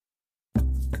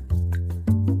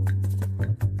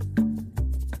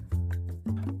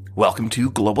Welcome to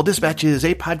Global Dispatches,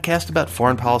 a podcast about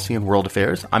foreign policy and world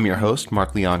affairs. I'm your host,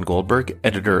 Mark Leon Goldberg,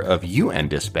 editor of UN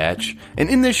Dispatch, and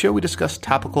in this show we discuss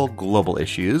topical global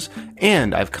issues,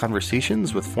 and I have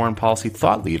conversations with foreign policy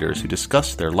thought leaders who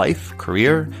discuss their life,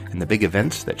 career, and the big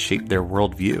events that shape their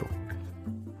worldview.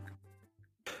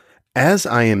 As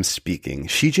I am speaking,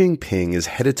 Xi Jinping is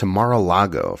headed to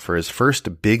Mar-a-Lago for his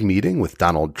first big meeting with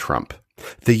Donald Trump.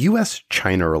 The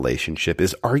U.S.-China relationship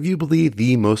is arguably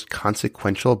the most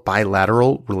consequential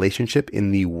bilateral relationship in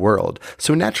the world,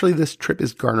 so naturally this trip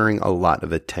is garnering a lot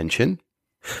of attention.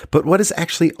 But what is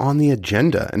actually on the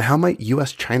agenda, and how might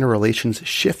U.S.-China relations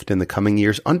shift in the coming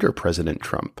years under President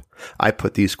Trump? I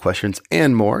put these questions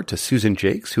and more to Susan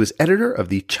Jakes, who is editor of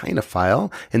the China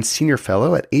File and senior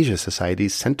fellow at Asia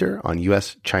Society's Center on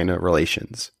U.S.-China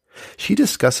Relations. She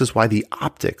discusses why the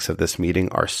optics of this meeting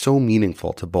are so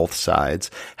meaningful to both sides,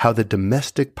 how the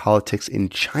domestic politics in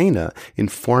China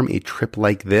inform a trip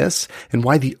like this, and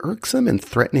why the irksome and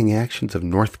threatening actions of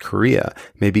North Korea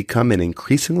may become an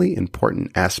increasingly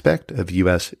important aspect of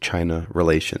U.S.-China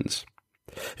relations.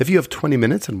 If you have 20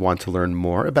 minutes and want to learn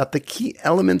more about the key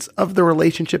elements of the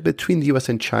relationship between the U.S.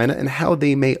 and China and how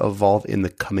they may evolve in the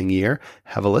coming year,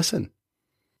 have a listen.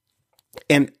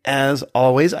 And as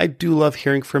always, I do love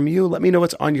hearing from you. Let me know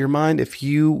what's on your mind. If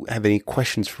you have any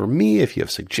questions for me, if you have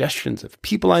suggestions of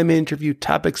people I may interview,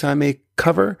 topics I may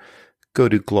cover, go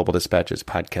to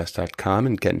globaldispatchespodcast.com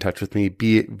and get in touch with me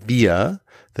via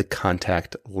the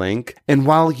contact link. And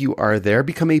while you are there,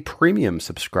 become a premium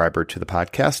subscriber to the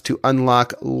podcast to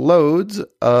unlock loads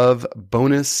of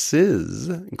bonuses,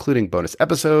 including bonus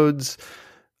episodes,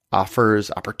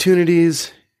 offers,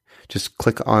 opportunities. Just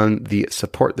click on the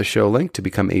support the show link to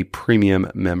become a premium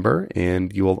member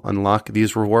and you will unlock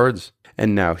these rewards.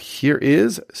 And now here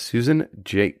is Susan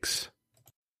Jakes.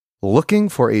 Looking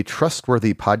for a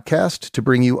trustworthy podcast to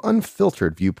bring you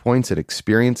unfiltered viewpoints and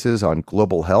experiences on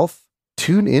global health?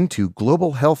 Tune into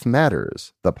Global Health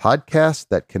Matters, the podcast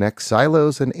that connects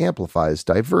silos and amplifies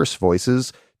diverse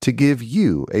voices to give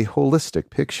you a holistic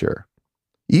picture.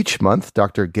 Each month,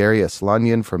 Dr. Gary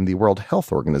Aslanyan from the World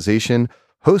Health Organization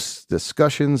hosts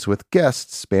discussions with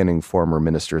guests spanning former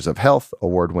ministers of health,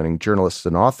 award-winning journalists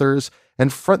and authors,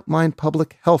 and frontline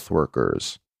public health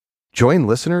workers. Join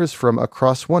listeners from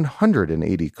across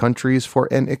 180 countries for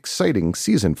an exciting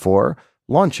Season 4,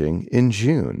 launching in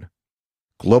June.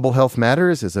 Global Health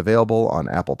Matters is available on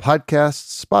Apple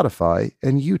Podcasts, Spotify,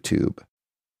 and YouTube.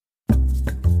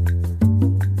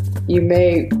 You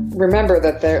may remember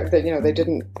that they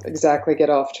didn't exactly get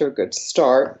off to a good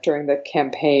start during the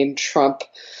campaign. Trump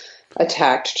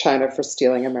attacked China for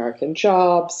stealing American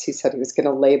jobs. He said he was going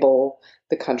to label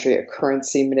the country a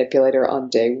currency manipulator on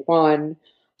day one.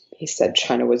 He said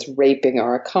China was raping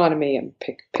our economy, and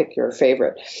pick your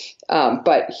favorite.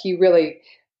 But he really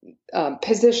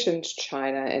positioned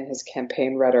China in his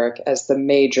campaign rhetoric as the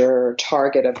major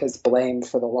target of his blame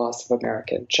for the loss of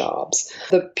American jobs.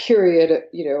 The period,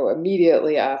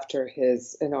 immediately after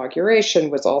his inauguration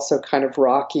was also kind of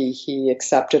rocky. He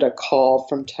accepted a call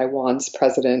from Taiwan's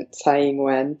President Tsai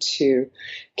Ing-wen to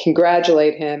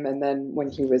congratulate him, and then when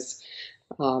he was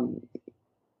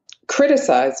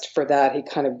criticized for that, he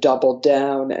kind of doubled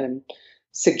down and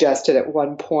suggested at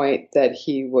one point that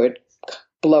he would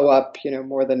blow up,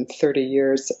 more than 30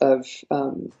 years of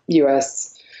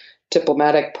U.S.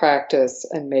 diplomatic practice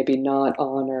and maybe not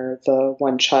honor the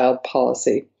one-child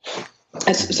policy.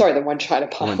 The one China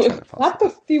policy. Not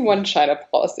the one China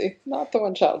policy. Not the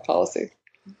one-child policy.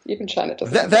 Even China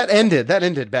doesn't. That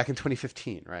ended back in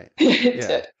 2015, right? It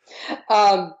did.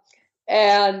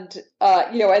 And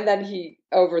then he,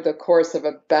 over the course of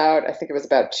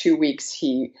about 2 weeks,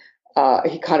 he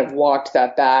kind of walked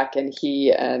that back, and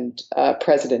he and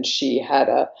President Xi had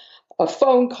a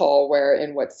phone call where,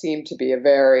 in what seemed to be a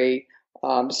very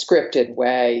scripted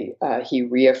way, he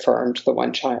reaffirmed the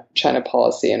one China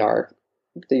policy and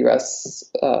the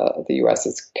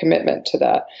U.S.'s commitment to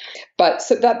that. But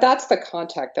so that's the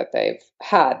contact that they've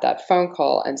had, that phone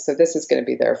call, and so this is going to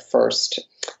be their first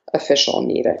official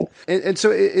meeting. And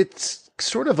so it's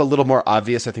sort of a little more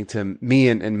obvious, I think, to me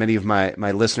and many of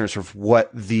my listeners of what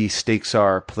the stakes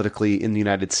are politically in the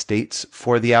United States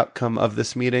for the outcome of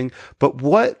this meeting. But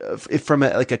what, if from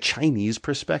a Chinese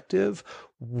perspective,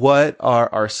 what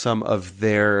are some of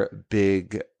their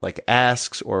big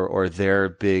asks or their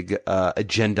big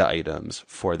agenda items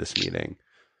for this meeting?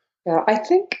 Yeah, I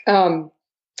think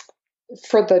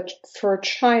for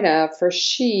China, for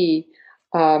Xi,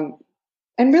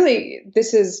 and really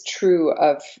this is true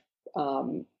of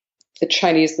the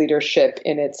Chinese leadership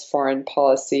in its foreign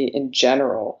policy in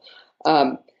general.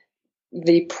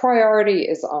 The priority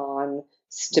is on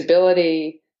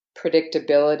stability,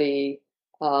 predictability,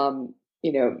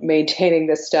 maintaining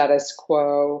the status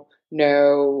quo,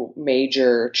 no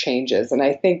major changes. And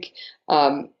I think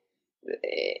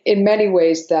in many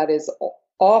ways that is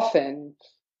often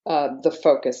the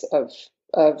focus of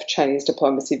Chinese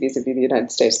diplomacy vis-a-vis the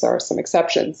United States. There are some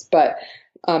exceptions, but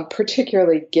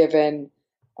particularly given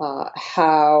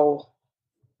how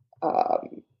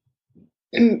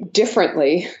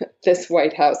differently this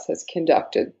White House has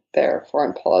conducted their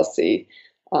foreign policy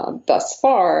thus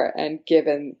far, and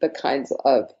given the kinds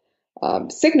of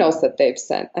signals that they've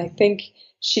sent, I think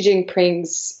Xi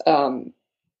Jinping's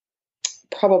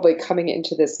probably coming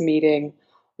into this meeting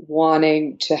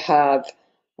wanting to have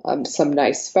some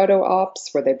nice photo ops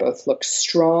where they both look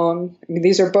strong. I mean,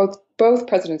 these are both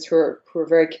presidents who are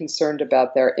very concerned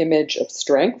about their image of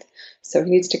strength. So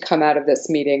he needs to come out of this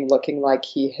meeting looking like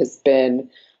he has been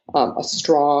a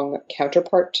strong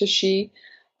counterpart to Xi,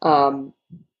 and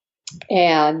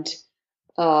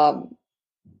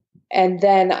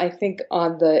then I think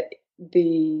on the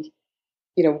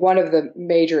one of the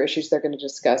major issues they're going to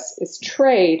discuss is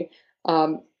trade.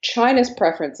 China's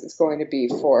preference is going to be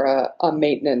for a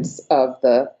maintenance of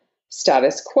the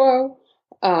status quo.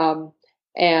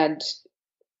 And,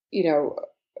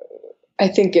 I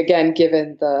think, again,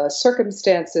 given the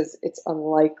circumstances, it's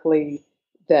unlikely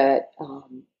that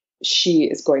Xi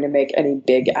is going to make any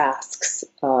big asks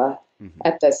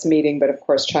at this meeting. But, of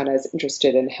course, China is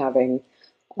interested in having,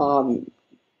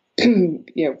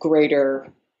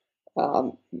 greater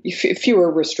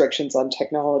fewer restrictions on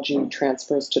technology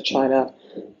transfers to China,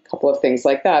 a couple of things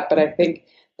like that. But I think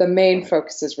the main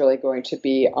focus is really going to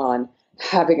be on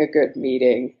having a good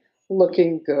meeting,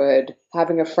 looking good,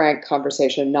 having a frank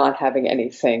conversation, not having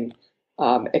anything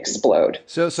explode.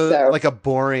 So like a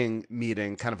boring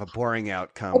meeting, kind of a boring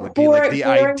outcome would be like the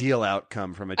ideal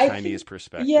outcome from a Chinese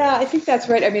perspective. Yeah, I think that's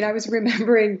right. I mean, I was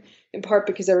remembering, in part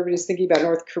because everybody's thinking about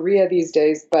North Korea these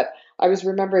days, but I was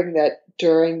remembering that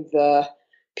during the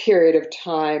period of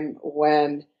time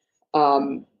when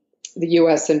the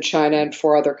U.S. and China and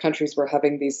 4 other countries were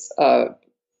having these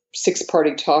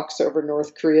 6-party talks over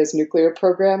North Korea's nuclear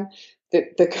program,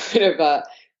 the kind of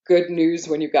good news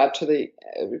when you got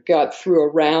through a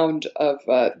round of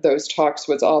those talks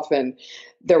was often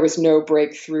there was no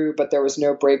breakthrough, but there was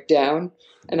no breakdown.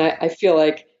 And I feel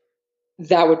like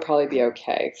that would probably be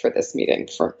okay for this meeting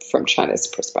from China's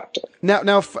perspective.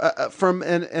 Now, from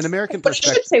an American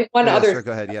perspective, I should say one other. Sorry,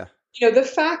 go ahead. Yeah. The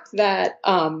fact that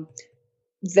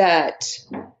that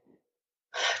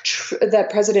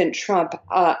President Trump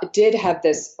did have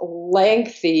this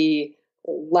lengthy,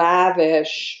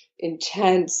 lavish,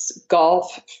 intense,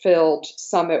 golf-filled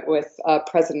summit with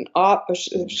President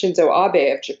Shinzo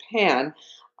Abe of Japan,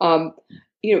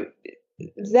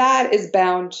 that is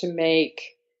bound to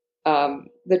make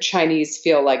the Chinese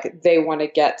feel like they want to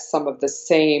get some of the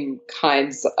same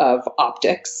kinds of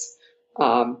optics.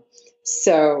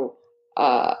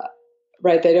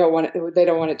 Right? They don't want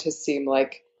it to seem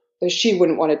like. She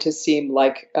wouldn't want it to seem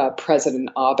like President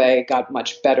Abe got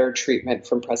much better treatment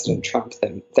from President Trump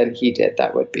than he did.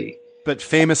 That would be. But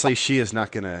famously, Xi is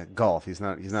not going to golf. He's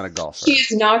not a golfer. She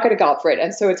is not going to golf, right?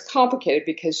 And so it's complicated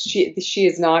because she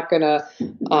is not going to.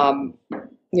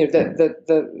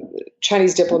 The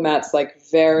Chinese diplomats like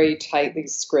very tightly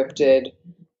scripted,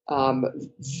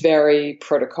 very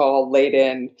protocol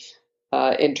laden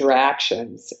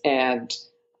interactions, and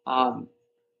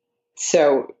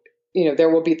so. There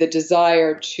will be the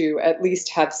desire to at least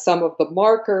have some of the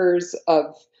markers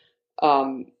of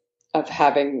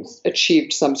having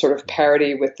achieved some sort of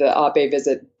parity with the Abe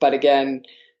visit, but again,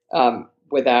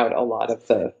 without a lot of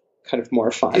the kind of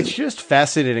more fun. It's just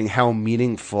fascinating how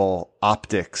meaningful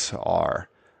optics are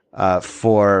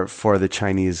for the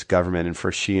Chinese government and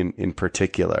for Xi in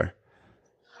particular.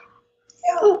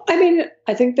 Yeah, I mean,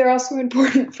 I think they're also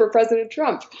important for President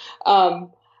Trump.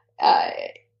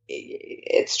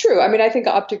 It's true. I mean, I think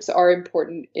optics are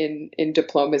important in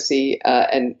diplomacy,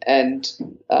 and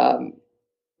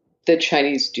the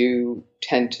Chinese do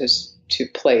tend to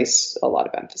place a lot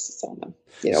of emphasis on them.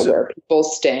 Where people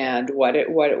stand, what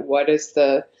is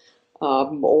the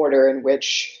order in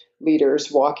which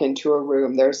leaders walk into a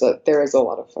room. There is a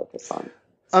lot of focus on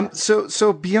it.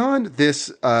 So beyond this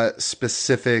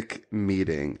specific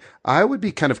meeting, I would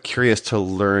be kind of curious to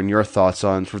learn your thoughts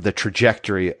on sort of the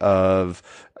trajectory of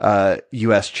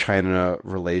U.S.-China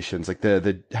relations, like how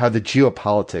the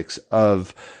geopolitics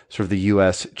of sort of the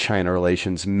U.S.-China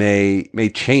relations may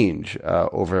change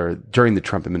over during the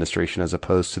Trump administration as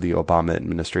opposed to the Obama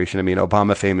administration. I mean,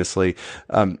 Obama famously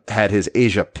had his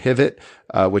Asia pivot,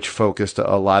 which focused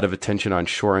a lot of attention on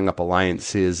shoring up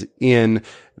alliances in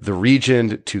the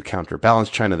region to counterbalance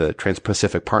China. The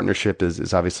Trans-Pacific Partnership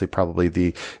is obviously probably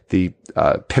the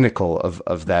pinnacle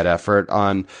of that effort.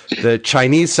 On the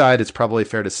Chinese side, it's probably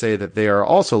fair to say that they are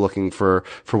also looking for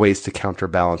ways to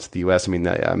counterbalance the U.S. I mean,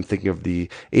 I'm thinking of the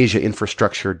Asia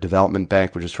Infrastructure Development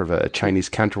Bank, which is sort of a Chinese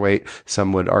counterweight,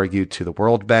 some would argue, to the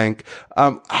World Bank.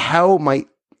 How might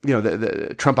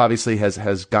the Trump obviously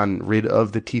has gotten rid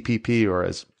of the TPP, or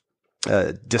has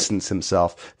distanced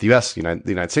himself, the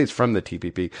United States, from the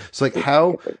TPP. So, like,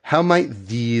 how might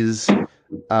these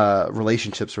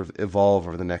relationships sort of evolve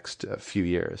over the next few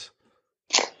years?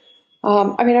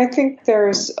 I mean, I think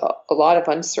there's a lot of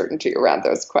uncertainty around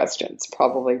those questions.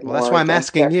 Probably more. Well, that's why I'm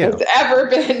asking you. Has ever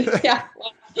been? Yeah.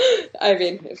 I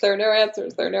mean, if there are no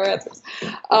answers, there are no answers.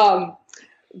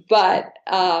 But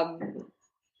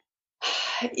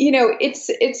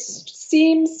it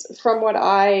seems from what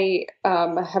I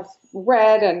have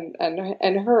read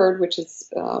and heard, which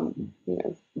is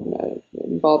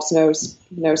involves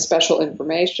no special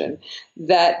information,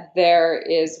 that there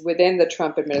is within the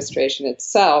Trump administration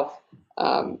itself,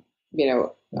 that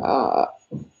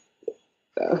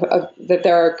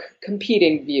there are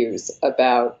competing views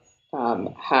about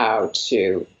how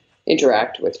to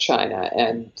interact with China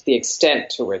and the extent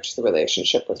to which the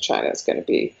relationship with China is going to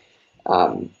be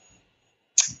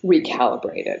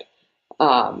recalibrated.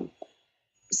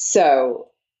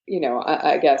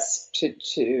 I guess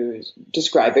to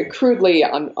describe it crudely,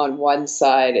 on one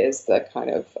side is the kind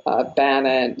of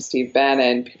Steve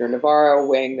Bannon, Peter Navarro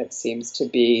wing that seems to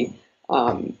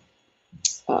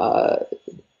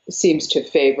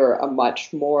favor a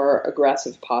much more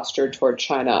aggressive posture toward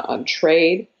China on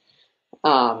trade.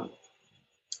 And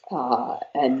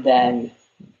then,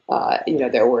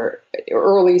 there were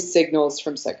early signals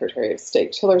from Secretary of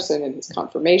State Tillerson in his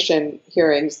confirmation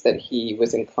hearings that he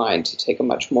was inclined to take a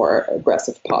much more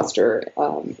aggressive posture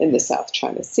in the South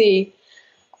China Sea.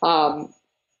 And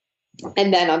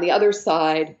then on the other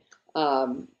side,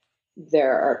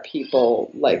 there are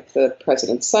people like the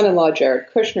president's son-in-law, Jared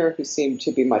Kushner, who seem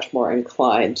to be much more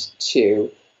inclined to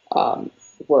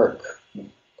work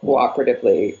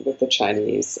cooperatively with the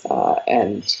Chinese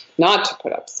and not to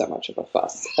put up so much of a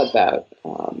fuss about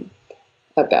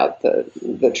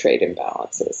the trade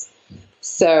imbalances.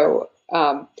 So,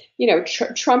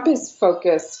 Trump is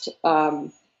focused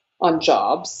on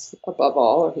jobs above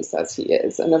all, or he says he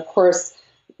is. And of course,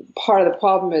 part of the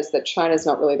problem is that China is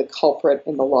not really the culprit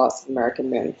in the loss of American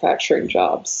manufacturing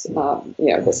jobs.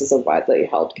 This is a widely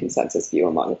held consensus view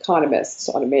among economists.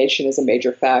 Automation is a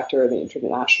major factor in the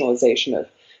internationalization of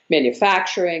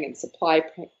manufacturing, and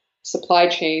supply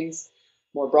chains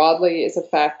more broadly is a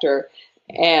factor.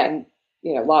 And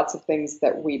lots of things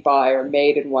that we buy are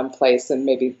made in one place and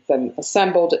maybe then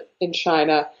assembled in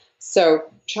China. So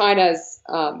China's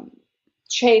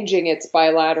changing its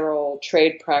bilateral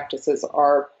trade practices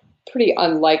are pretty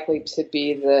unlikely to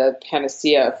be the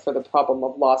panacea for the problem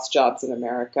of lost jobs in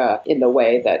America in the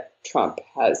way that Trump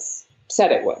has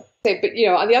said it would. But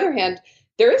on the other hand,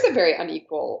 there is a very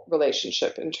unequal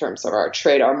relationship in terms of our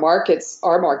trade. Our markets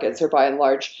are by and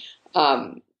large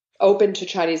open to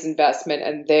Chinese investment,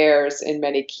 and theirs in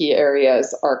many key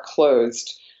areas are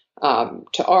closed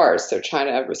to ours. So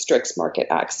China restricts market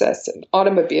access in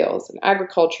automobiles and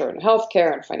agriculture and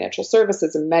healthcare and financial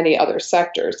services and many other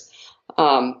sectors.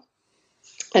 And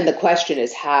the question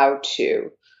is how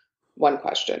to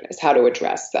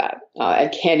address that.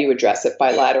 And can you address it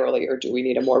bilaterally, or do we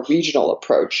need a more regional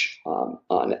approach on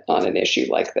an issue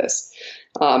like this?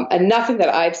 And nothing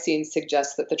that I've seen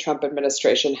suggests that the Trump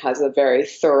administration has a very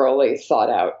thoroughly thought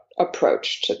out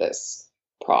approach to this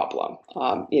problem.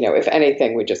 If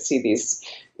anything, we just see these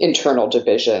internal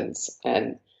divisions,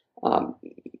 and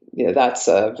that's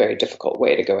a very difficult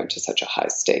way to go into such a high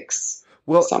stakes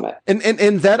summit.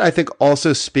 And that, I think,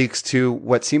 also speaks to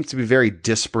what seems to be very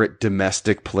disparate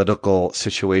domestic political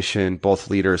situation both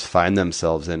leaders find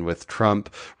themselves in, with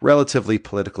Trump relatively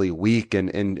politically weak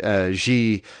and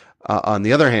Xi, on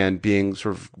the other hand, being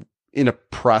sort of in a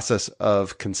process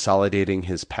of consolidating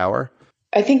his power.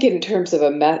 I think in terms of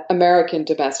American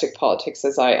domestic politics,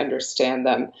 as I understand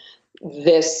them,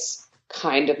 this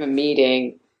kind of a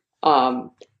meeting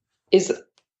is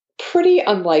pretty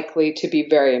unlikely to be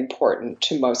very important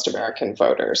to most American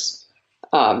voters.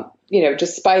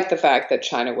 Despite the fact that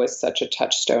China was such a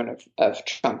touchstone of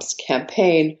Trump's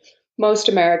campaign, most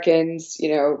Americans,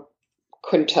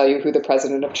 couldn't tell you who the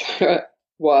president of China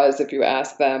was if you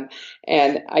ask them.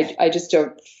 And I just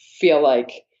don't feel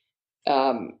like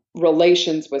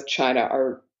relations with China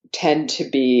tend to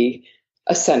be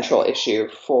a central issue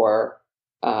for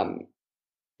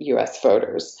U.S.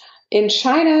 voters. In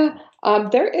China,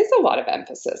 there is a lot of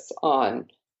emphasis on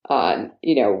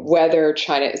whether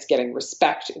China is getting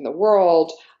respect in the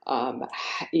world,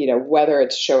 whether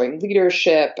it's showing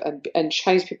leadership, and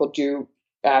Chinese people do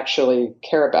actually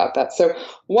care about that. So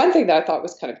one thing that I thought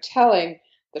was kind of telling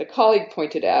that a colleague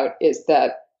pointed out is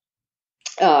that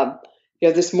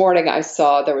this morning I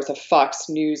saw there was a Fox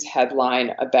News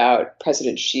headline about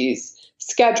President Xi's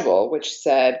schedule, which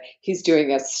said he's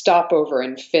doing a stopover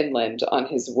in Finland on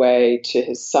his way to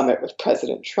his summit with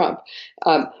President Trump.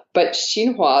 But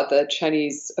Xinhua, the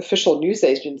Chinese official news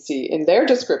agency, in their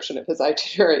description of his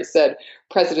itinerary said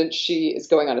President Xi is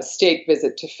going on a state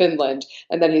visit to Finland,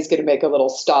 and then he's going to make a little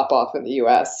stop off in the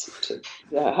U.S. to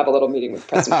have a little meeting with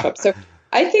President Trump. So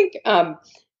I think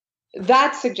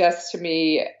that suggests to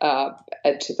me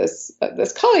and to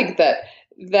this colleague that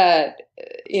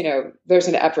there's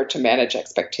an effort to manage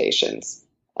expectations,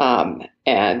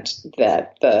 and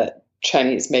that the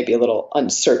Chinese may be a little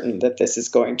uncertain that this is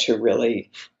going to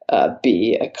really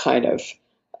be a kind of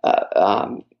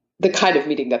the kind of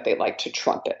meeting that they like to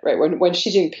trumpet, right? When Xi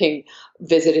Jinping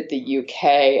visited the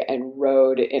UK and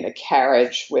rode in a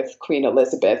carriage with Queen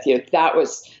Elizabeth, that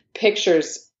was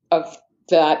pictures of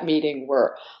that meeting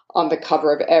were on the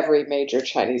cover of every major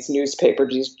Chinese newspaper,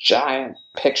 these giant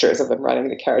pictures of them riding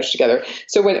the carriage together.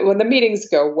 So when the meetings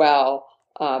go well,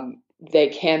 they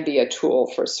can be a tool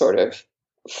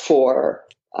for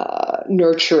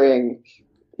nurturing,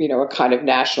 a kind of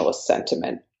nationalist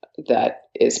sentiment that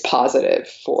is positive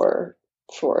for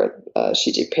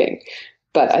Xi Jinping.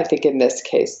 But I think in this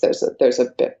case, there's a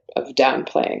bit of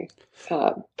downplaying,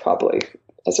 probably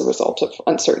as a result of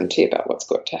uncertainty about what's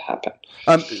going to happen.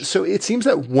 So it seems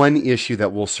that one issue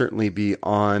that will certainly be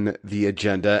on the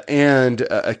agenda and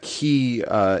a key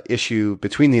issue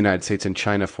between the United States and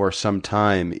China for some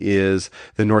time is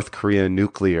the North Korea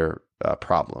nuclear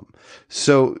problem.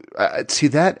 So to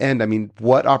that end, I mean,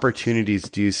 what opportunities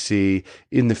do you see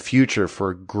in the future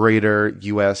for greater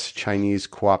U.S.-Chinese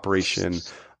cooperation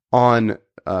on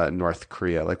North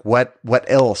Korea? Like what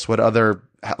else? What other?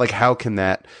 Like how can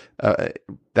that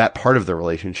part of the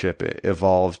relationship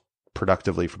evolve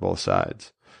productively for both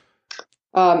sides?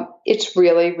 It's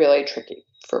really, really tricky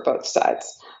for both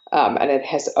sides, and it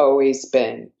has always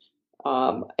been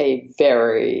a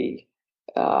very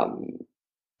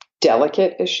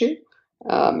delicate issue.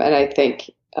 And I think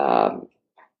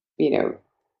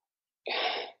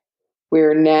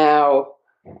we're now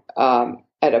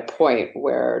at a point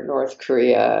where North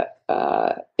Korea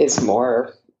is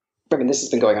more. I mean, this has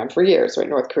been going on for years, right?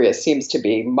 North Korea seems to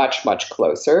be much, much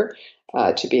closer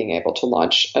to being able to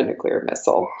launch a nuclear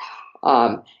missile.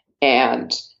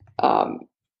 And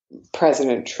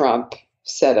President Trump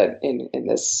said in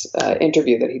this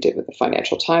interview that he did with the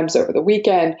Financial Times over the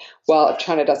weekend, well, if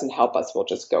China doesn't help us, we'll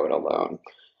just go it alone.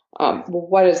 Well,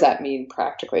 what does that mean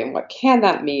practically? And what can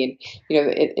that mean?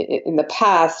 In the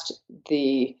past,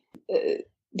 the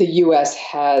U.S.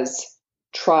 has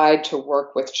tried to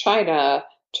work with China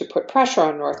to put pressure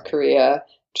on North Korea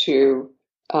to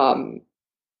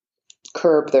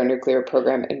curb their nuclear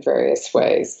program in various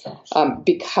ways.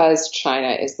 Because China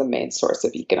is the main source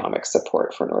of economic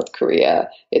support for North Korea,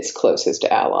 its closest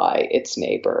ally, its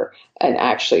neighbor, and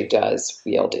actually does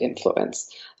wield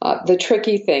influence. The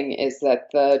tricky thing is that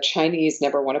the Chinese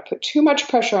never want to put too much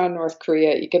pressure on North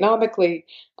Korea economically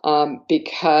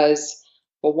because,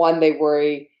 well, one, they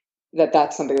worry that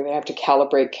that's something they have to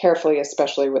calibrate carefully,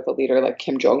 especially with a leader like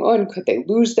Kim Jong-un. Could they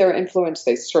lose their influence?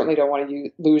 They certainly don't want to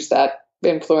lose that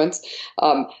influence.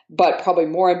 But probably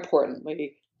more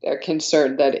importantly, they're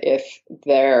concerned that if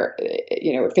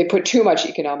they put too much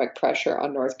economic pressure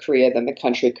on North Korea, then the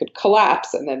country could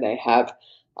collapse, and then they have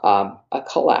a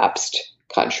collapsed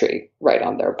country right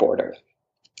on their border.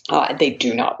 They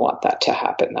do not want that to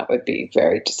happen. That would be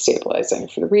very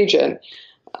destabilizing for the region.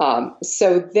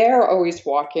 So they're always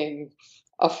walking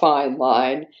a fine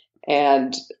line,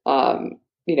 and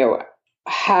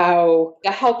how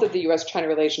the health of the U.S.-China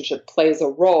relationship plays a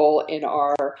role in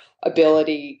our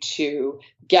ability to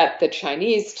get the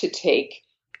Chinese to take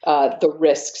the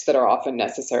risks that are often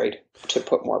necessary to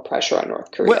put more pressure on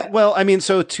North Korea. Well, I mean,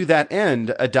 so to that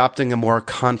end, adopting a more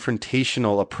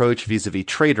confrontational approach vis-a-vis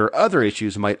trade or other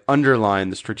issues might underline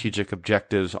the strategic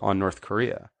objectives on North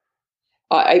Korea.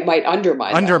 It might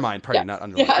undermine. Undermine, pardon, yeah. not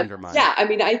undermine. Yeah. Undermine. Yeah, I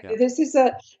mean, this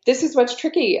is what's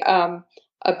tricky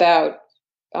about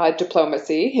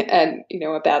diplomacy and,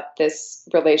 about this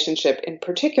relationship in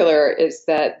particular is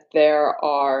that there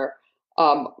are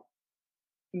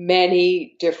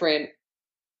many different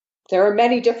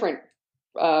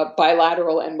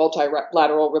bilateral and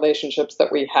multilateral relationships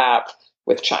that we have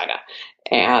with China.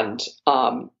 And,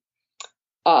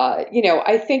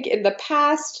 I think in the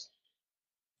past,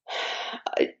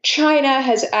 China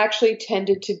has actually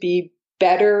tended to be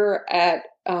better at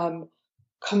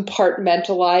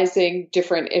compartmentalizing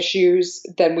different issues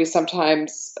than we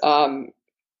sometimes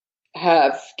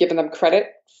have given them credit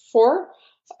for.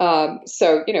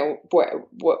 So,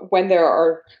 when there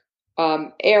are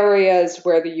areas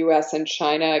where the U.S. and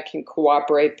China can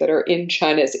cooperate that are in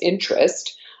China's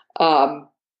interest, then,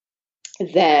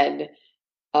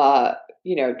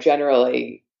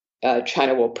 generally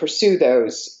China will pursue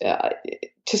those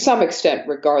to some extent,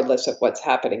 regardless of what's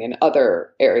happening in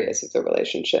other areas of the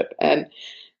relationship. And,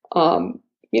 I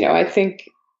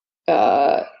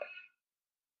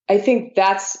think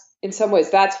that's in some ways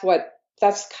that's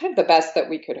kind of the best that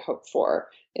we could hope for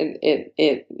in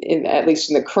at least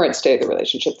in the current state of the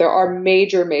relationship. There are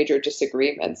major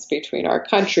disagreements between our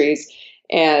countries,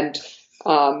 and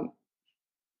the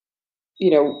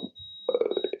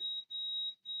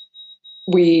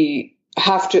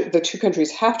two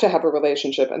countries have to have a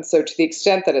relationship. And so to the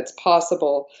extent that it's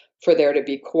possible for there to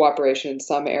be cooperation in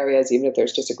some areas, even if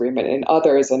there's disagreement in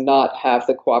others, and not have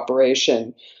the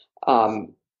cooperation,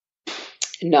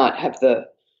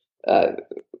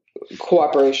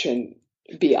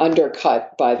 be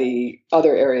undercut by the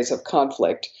other areas of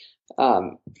conflict,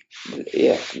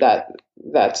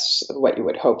 that's what you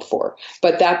would hope for.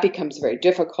 But that becomes very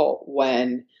difficult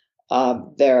when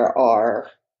there are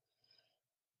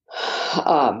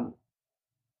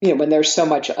when there's so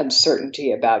much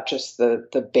uncertainty about just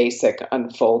the basic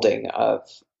unfolding of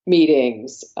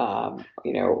meetings,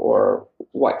 or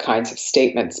what kinds of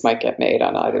statements might get made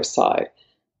on either side.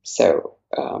 So,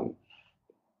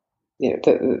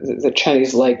 the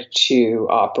Chinese like to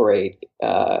operate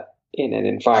in an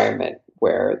environment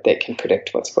where they can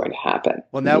predict what's going to happen.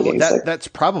 Well, now that's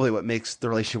probably what makes the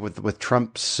relationship with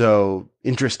Trump so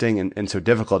interesting and so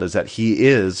difficult, is that he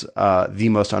is the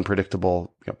most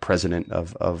unpredictable president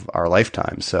of our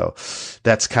lifetime. So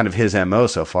that's kind of his MO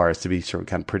so far, is to be sort of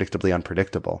kind of predictably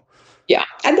unpredictable. Yeah.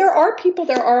 And there are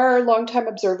longtime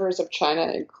observers of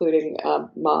China, including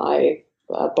my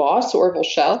boss, Orville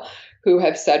Schell, who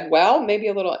have said, well, maybe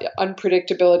a little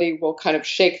unpredictability will kind of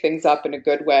shake things up in a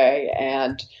good way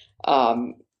and,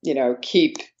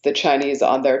 keep the Chinese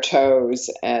on their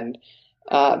toes. And,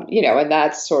 and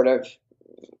that's sort of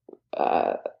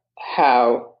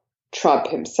how Trump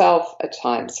himself at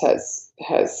times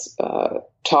has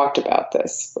talked about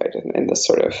this, right, in the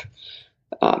sort of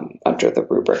under the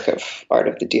rubric of art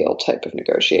of the deal type of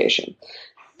negotiation.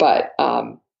 But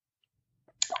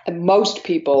most of the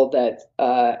people that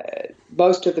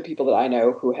I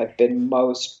know who have been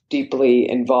most deeply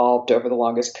involved over the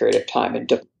longest period of time in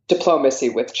diplomacy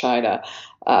with China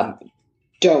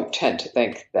don't tend to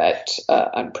think that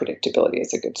unpredictability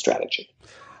is a good strategy.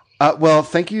 Well,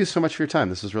 thank you so much for your time.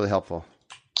 This was really helpful.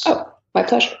 Oh, my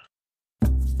pleasure.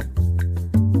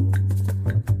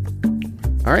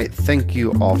 All right. Thank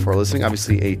you all for listening.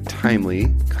 Obviously, a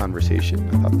timely conversation.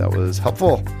 I thought that was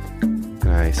helpful,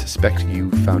 and I suspect you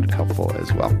found it helpful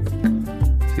as well.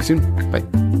 See you soon. Bye.